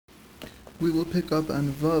We will pick up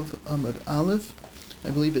on Vav Amud Aleph. I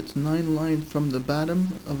believe it's 9 lines from the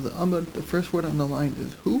bottom of the Amud. The first word on the line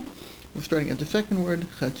is who. We're starting at the second word.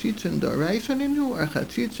 Chatzitzin daraisa ninu, or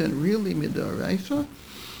chatzitzin really midaraisa?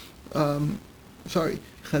 Chatzitzin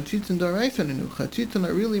daraisa ninu. Chatzitzin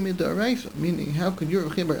are really midaraisa. Meaning, how could your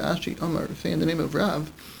Chibar Ashi Amar say in the name of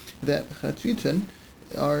Rav that chatzitzin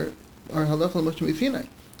are halacha l'Moshe Sinai?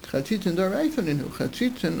 Chatzitzin daraisa ninu.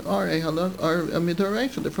 Chatzitzin are a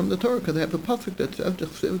midaraisa. They're from the Torah because they have a pasuk that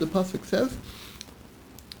says, the pasuk says,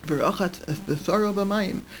 V'rachatz es b'saro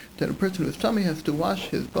b'mayim, that a person who's tummy has to wash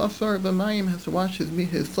his basar b'mayim, has to wash his meat,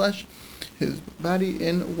 his flesh, his body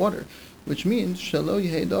in water, which means shelo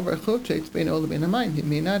yehei davar chotzetz beino lebein hamayim. He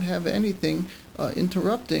may not have anything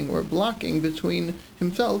interrupting or blocking between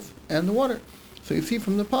himself and the water. So you see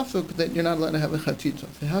from the pasuk that you're not allowed to have a chatzitza.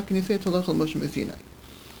 So how can you say it's halacha l'Moshe Sinai?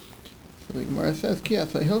 So the Gemara says, Ki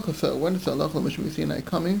asay hilchasa, what is halacha l'Moshe Sinai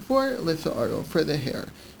coming for? L'sa'aro, for the hair.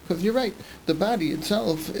 Because you're right, the body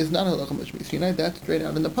itself is not halacha l'Moshe Sinai. That's straight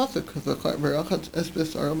out in the pasuk.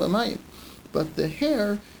 But the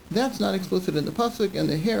hair, that's not explicit in the pasuk, and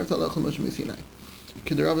the hair is halacha l'Moshe Sinai.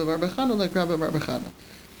 K'der Rabbi Bar Bechana, like Rabbi Bar Bechana.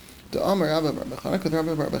 The Amar Rabbi Bar Bechana, because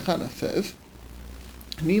Rabbi Bar Bechana says,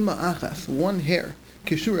 Nima achas, one hair,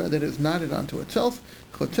 kishura, that is knotted onto itself,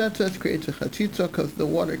 chotzetzes creates a chatzitza because the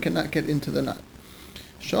water cannot get into the knot.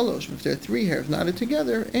 Shalosh, if there are 3 hairs knotted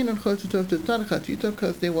together, einon chotzetzes, it's not a chatzitza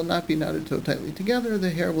because they will not be knotted so tightly together.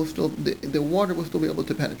 The hair will still, the water will still be able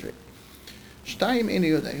to penetrate. Shtayim ein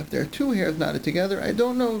yodei, if there are 2 hairs knotted together, I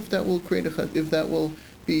don't know if that will create if that will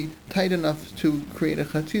be tight enough to create a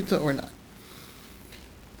chatzitza or not.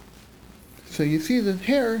 So you see the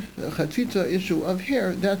hair, the chatzitza issue of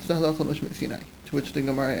hair, that's the halacha l'Moshe Sinai. To which the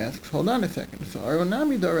Gemara asks, hold on a second. So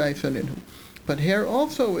aronami daraisa ninu. But hair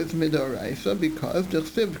also is midaraisa because the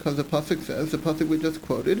pasuk says, the pasuk we just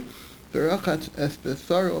quoted, V'rachatz es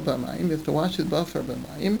b'saro b'mayim, is to wash his basar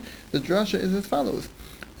b'mayim. The drasha is as follows: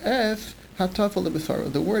 es hatafel b'saro.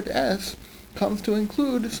 The word es comes to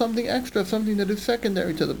include something extra, something that is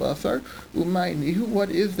secondary to the basar. Umaynihu, what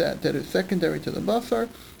is that is secondary to the basar?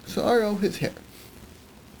 Sa'aro, his hair.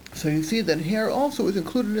 So you see that hair also is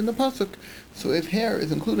included in the pasuk. So if hair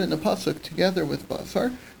is included in the pasuk together with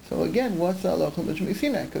basar, so again, what's the halacha l'Moshe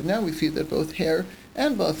Sinai? Because now we see that both hair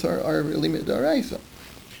and basar are really midaraisa.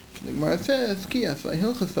 So the Gemara says, Ki asay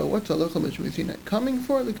hilchasa, what's the halacha l'Moshe Sinai coming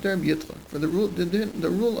for? Like Rabbi Yitzchak, for the rule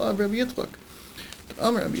of Rabbi Yitzchak. The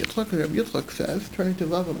Amar Rabbi Yitzchak says, turning to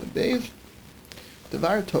Vav Amud Beis, the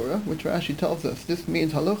Var Torah, which Rashi tells us, this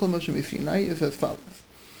means halacha l'Moshe Sinai is as follows: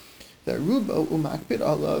 that rubo umakbid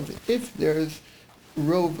alav, if there's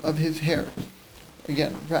robe of his hair.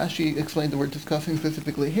 Again, Rashi explained that we're discussing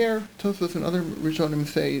specifically hair. Tosfos and other Rishonim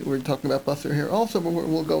say we're talking about basar hair also, but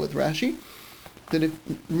we'll go with Rashi. That if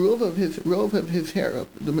robe of his hair,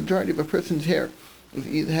 the majority of a person's hair,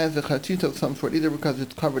 either has a chatzitza of some sort, either because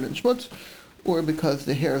it's covered in shmutz, or because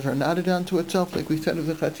the hairs are knotted onto itself, like we said, as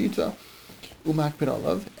a chatzitza, umakbid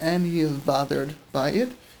alav, and he is bothered by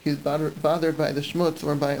it. He's bothered by the shmutz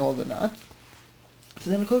or by all the knots.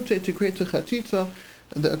 So then to create a chatzitza,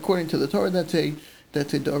 according to the Torah, that's a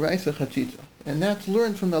doraisa chatzitza, and that's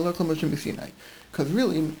learned from the halacha l'Moshe Sinai. Because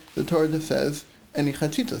really, the Torah just says any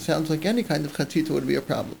chatzitza. Sounds like any kind of chatzitza would be a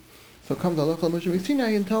problem. So comes the halacha l'Moshe Sinai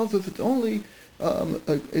and tells us it's only a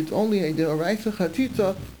doraisa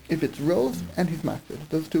chatzitza if it's rove and he's makbid.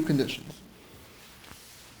 Those 2 conditions.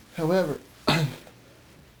 However,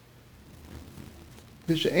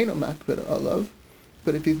 V'she'eno makbid alav,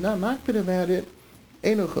 but if he's not makbid about it,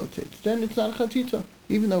 eno chotzetz, then it's not a chatzitza.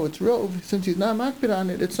 Even though it's rove, since he's not makbid on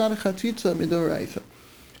it, it's not a chatzitza midoraisa.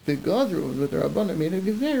 The Gazru, with the Rabbanan, made a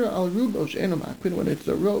gezerah al rubo she'eno makbid, when it's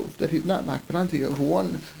a rove that he's not makbid on, so you have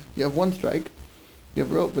one strike, you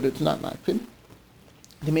have rove, but it's not makbid.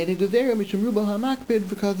 They made a gezerah mishum rubo ha-makbid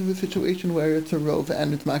because of a situation where it's a rove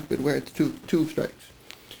and it's makbid, where it's two strikes.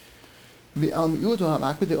 The al mi'ut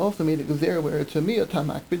ha-makbid, they also made a gezerah where it's a miyut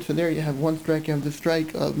ha-makbid, so there you have one strike, you have the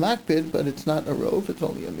strike of makbid, but it's not a rove, it's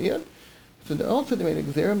only a miyut. So they made a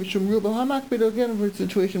gezerah mishum rubo ha-makbid, again for a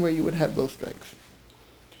situation where you would have both strikes.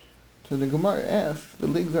 So the Gemara asks, the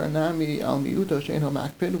ligs are nami al mi'uto she'eno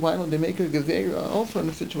makbid, why don't they make a gezerah also in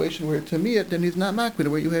a situation where it's a miyut, then he's not makbid,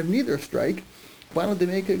 where you have neither strike? Why don't they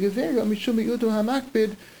make a gezerah mishum mi'uto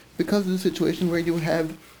ha-makbid, because of the situation where you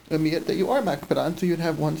have a miyut that you are makbid on, so you'd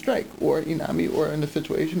have one strike, or inami, or in a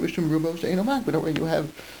situation mishum rubo she'eno makbid, where you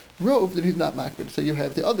have rove that he's not makbid, so you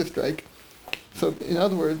have the other strike. So in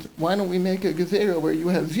other words, why don't we make a gezerah where you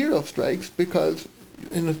have 0 strikes because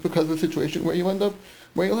of a situation where you'll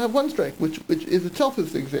have one strike, which is itself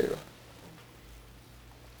is the gezerah.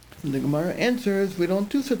 And the Gemara answers, we don't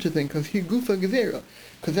do such a thing because he gufa gezerah,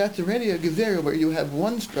 because that's already a gezerah where you have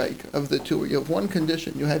one strike of the two, where you have one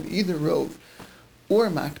condition, you have either rove or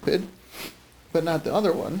makpid, but not the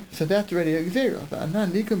other one. So that's already a gezerah.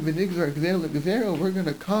 We're going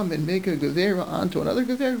to come and make a gezerah onto another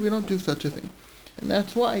gezerah. We don't do such a thing. And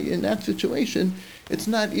that's why, in that situation, it's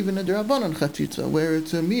not even a drabanan chatzitza, where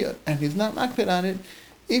it's a miyat, and he's not makpid on it.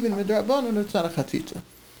 Even with drabanan, it's not a chatzitza.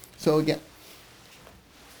 So again,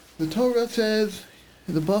 the Torah says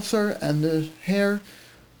the basar and the hair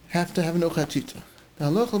have to have no chatzitza. The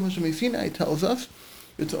halacha Moshe Sinai tells us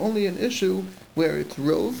it's only an issue where it's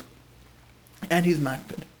rove and he's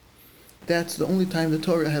makpid. That's the only time the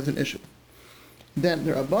Torah has an issue. Then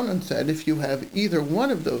the Rabbanan said if you have either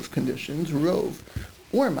one of those conditions, rove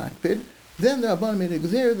or makpid, then the Rabbanan made a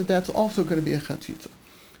gzer that that's also going to be a chatzitza.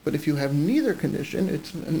 But if you have neither condition,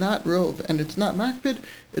 it's not rove and it's not makpid,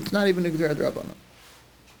 it's not even a gzer Rabbanan.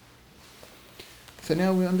 So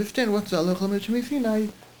now we understand what's the halacha Moshe Sinai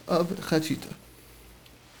of chatzitza.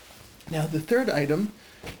 Now the third item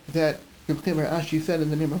that Reb Chaim Ashi said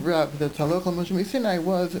in the name of Rav that halacha Moshe Sinai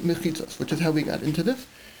was mechitzos, which is how we got into this,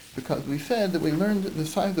 because we said that we learned the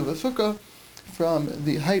size of a sukkah from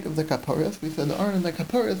the height of the kaparas. We said the aron in the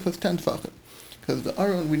kaparas was 10 tefachim, because the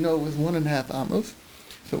aron we know was 1.5 amos.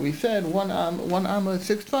 So we said one amma is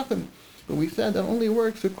 6 tefachim, but we said that only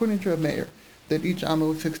works according to Reb Meir, that each amma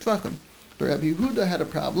was 6 tefachim. But Rabbi Yehuda had a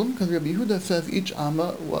problem, because Rabbi Yehuda says each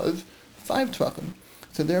amma was 5 tefachim.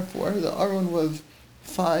 So therefore, the aron was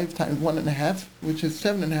 5 times 1.5, which is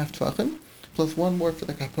 7.5 tefachim, plus one more for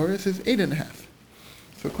the kaparas is 8.5.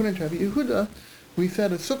 So according to Rabbi Yehuda, we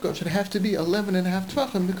said a sukkah should have to be 11.5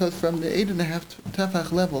 tefachim, because from the 8.5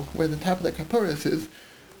 tefach level, where the top of the kaparas is,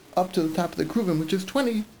 up to the top of the kruvim, which is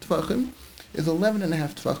 20 tefachim, is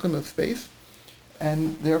 11.5 tefachim of space.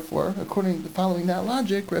 And therefore, following that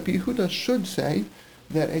logic, Rabbi Yehuda should say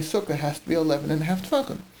that a sukkah has to be 11.5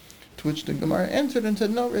 tefachim. To which the Gemara answered and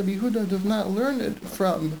said, no, Rabbi Yehuda does not learn it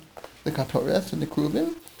from the kaparas and the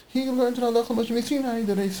kruvim. He learned in halacha Moshe Sinai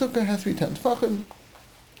that a sukkah has to be 10 tefachim.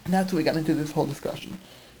 And that's how we got into this whole discussion.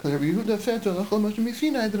 Because Rabbi Yehuda said to halacha Moshe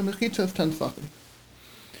Sinai that a mechitza is 10 tefachim.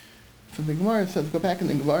 So the Gemara says, go back in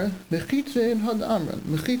the Gemara, mechitza in had amran.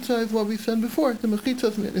 Mechitza is what we said before. The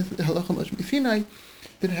mechitza is the halacha Moshe Sinai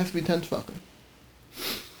that it has to be 10 tefachim.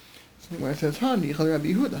 So the Gemara says, nichal Rabbi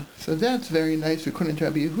Yehuda. So that's very nice according to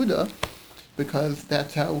Rabbi Yehuda, because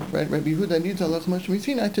that's how Rabbi Yehuda needs halacha Moshe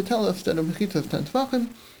Sinai to tell us that a mechitza is 10 tefachim,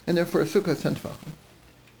 and therefore a sukkah is 10 tefachim.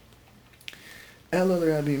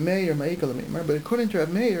 Rabbi Meir, but according to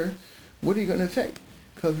Rabbi Meir, what are you going to say?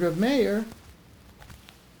 Because Rabbi Meir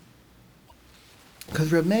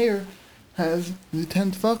has the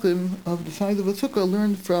 10 tefachim of the size of a sukkah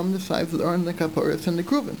learned from the size of the aron, the kaparas, and the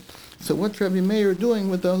kruvim. So what's Rabbi Meir doing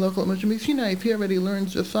with the halacha Moshe Sinai if he already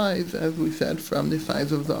learns the size, as we said, from the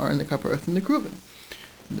size of the aron, the kaparas, and the kruvim?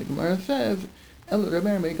 The Gemara says,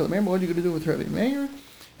 Rabbi Meir, what are you going to do with Rabbi Meir?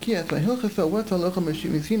 So what's halacha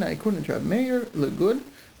Moshe Sinai according to Rabbi Meir? Good,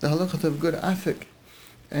 the halachas of good asik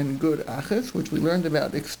and good achis, which we learned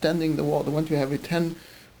about extending the wall. Once you have a 10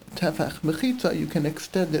 tefach mechitza, you can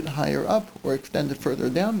extend it higher up or extend it further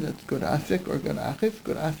down. That's good asik or good achis.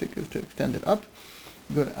 Good asik is to extend it up.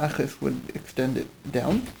 Good achis would extend it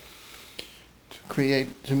down.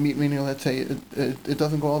 Meaning, let's say it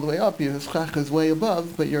doesn't go all the way up. Your schach is way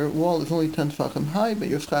above, but your wall is only 10 tefachim high, but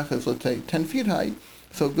your schach is, let's say, 10 feet high.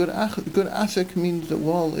 So good asik means the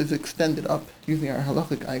wall is extended up using our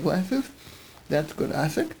halachic eyeglasses. That's good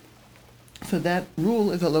asik. So that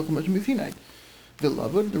rule is halacha Moshe Sinai. The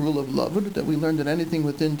rule of lavud, that we learned that anything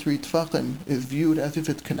within 3 tefachim is viewed as if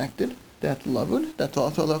it's connected. That's lavud. That's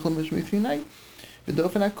also halacha Moshe Sinai. The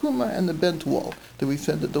dofen akuma and the bent wall, that we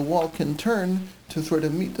said that the wall can turn to sort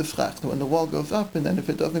of meet the schach. So when the wall goes up, and then if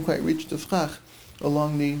it doesn't quite reach the schach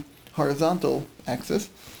along the horizontal axis,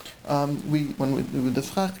 the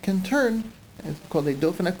schach can turn, it's called a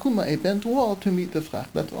dofen akuma, a bent wall, to meet the schach.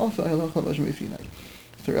 That's also halacha Moshe Sinai.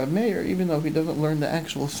 So Rav Meir, even though he doesn't learn the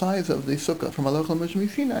actual size of the sukkah from halacha Moshe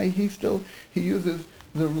Sinai, he uses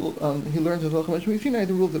the rule. He learns halacha Moshe Sinai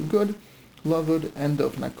the rules of good, lavud, and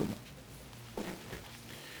dofen akuma.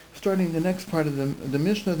 Starting the next part of the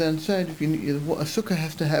Mishnah then said, a sukkah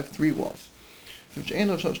has to have 3 walls. So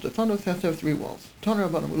She'eno Shel Stefanos has to have 3 walls. Tana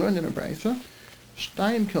Rabbanan, we learned in a brayso,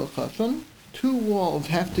 Shtayim Kelchason, 2 walls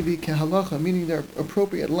have to be kehalacha, meaning their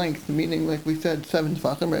appropriate length, meaning, like we said, 7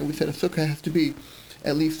 tefachim, right? We said a sukkah has to be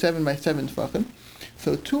at least 7 by 7 tefachim.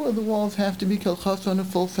 So 2 of the walls have to be kelchason, a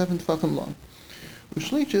full 7 tefachim long.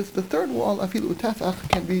 Ushlichis, the 3rd wall, afilu tefach,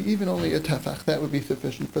 can be even only a tefach. That would be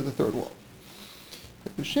sufficient for the 3rd wall.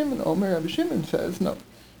 Rabbi Shimon says, no.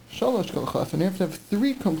 Shalosh kolchas, and you have to have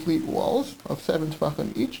 3 complete walls of 7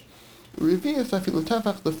 tefachim each. Revi'as afilu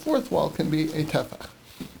tefach, the 4th wall can be a tefach.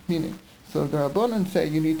 Meaning, so the Rabbanan say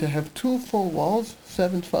you need to have 2 full walls,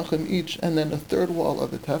 7 tefachim each, and then a 3rd wall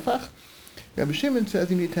of a tefach. Rabbi Shimon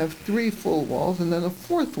says you need to have 3 full walls and then a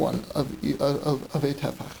 4th one of a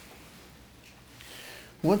tefach.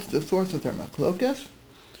 What's the source of their machlokes?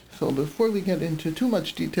 So before we get into too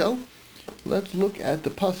much detail, let's look at the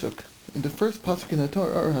pasuk. In the first pasuk in the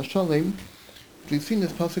Torah, Hashalem, we've seen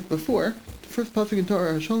this pasuk before. The first pasuk in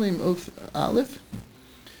Torah, Hashalem, Os Aleph,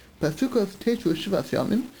 Pasukos Teshu Shivas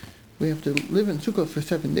Yamim. We have to live in Sukkot for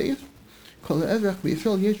 7 days. Kol Ezrach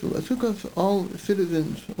B'Yisrael Yeshu Sukkot. All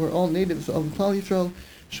citizens or all natives of Klal Yisrael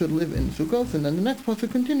should live in Sukkot. And then the next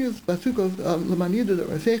pasuk continues, Pasukos L'man Yidu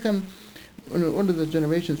D'Orasechem. In order the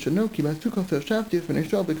generations should know, Ki Pasukos Hoshavti B'nei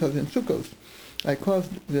Yisrael, because in Sukkot I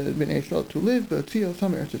caused the Bnei Yisrael to live, B'Tzio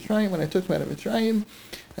Sam Eretz Mitzrayim, when I took them out of Mitzrayim,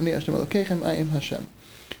 and the Hashem Elokechem, I am Hashem.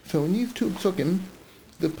 So in these 2 psukim,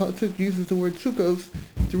 the pasuk uses the word Sukkos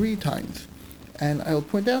 3 times. And I'll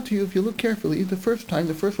point out to you, if you look carefully, the first time,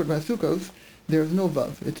 the first word Basukos, there's no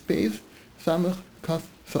Vav. It's Beis, Samach, Kaf,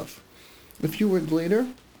 Saf. A few words later,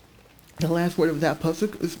 the last word of that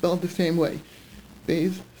pasuk is spelled the same way.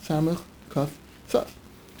 Beis, Samach, Kaf, Saf.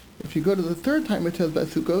 If you go to the 3rd time it says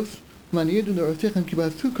Basukos, Man Yidun Dorosechem Ki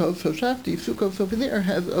Basukos, so Shafti, Sukos over there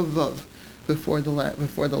has a Vav before the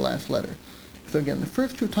last letter. So again, the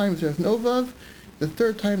first 2 times there's no Vav, the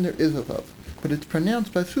 3rd time there is a Vav. But it's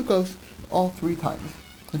pronounced Basukos all 3 times.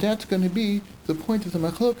 That's going to be the point of the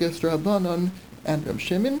machlokes, Rabbanan and Rab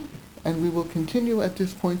Shimon, and we will continue at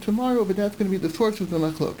this point tomorrow, but that's going to be the source of the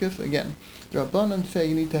machlokes. Again, the Rabbanan say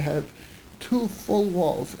you need to have 2 full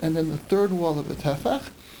walls and then the 3rd wall of a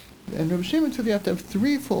tefach, and Rab Shimon says you have to have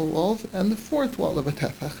 3 full walls and the 4th wall of a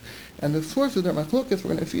tefach. And the source of their machlokes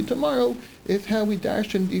we're going to see tomorrow is how we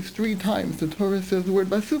darshan these 3 times. The Torah says the word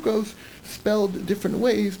basukos spelled different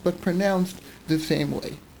ways but pronounced the same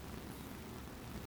way.